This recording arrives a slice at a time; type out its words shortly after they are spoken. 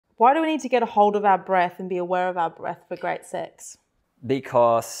Why do we need to get a hold of our breath and be aware of our breath for great sex?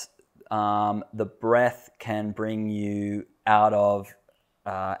 Because the breath can bring you out of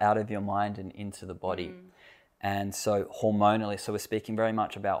your mind and into the body. And so hormonally, so we're speaking very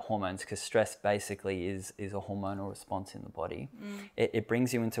much about hormones, because stress basically is a hormonal response in the body. It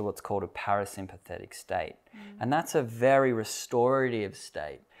brings you into what's called a parasympathetic state. And that's a very restorative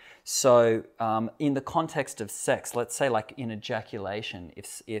state. So in the context of sex, let's say like in ejaculation,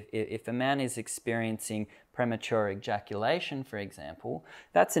 if a man is experiencing premature ejaculation, for example,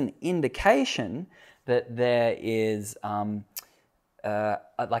 that's an indication that there is like a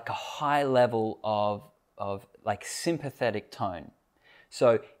high level of like sympathetic tone.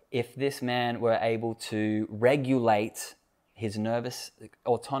 So if this man were able to regulate his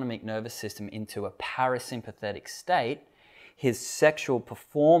autonomic nervous system into a parasympathetic state, his sexual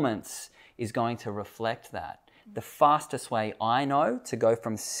performance is going to reflect that. The fastest way I know to go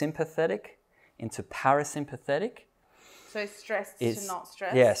from sympathetic into parasympathetic, so stressed to not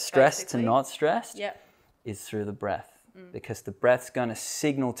stressed. Yeah, stressed basically. to not stressed. Yep. Is through the breath. Because the breath's going to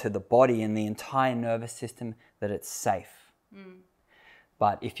signal to the body and the entire nervous system that it's safe.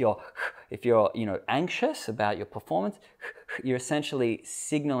 But if you're anxious about your performance, you're essentially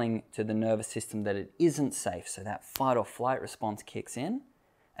signaling to the nervous system that it isn't safe. So that fight or flight response kicks in,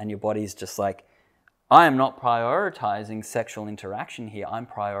 and your body's just like, I am not prioritizing sexual interaction here. I'm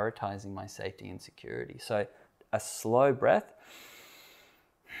prioritizing my safety and security. So a slow breath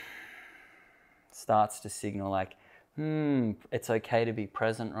starts to signal like, it's okay to be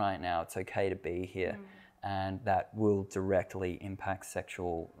present right now. It's okay to be here. And that will directly impact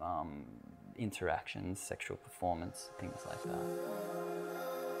sexual interactions, sexual performance, things like that.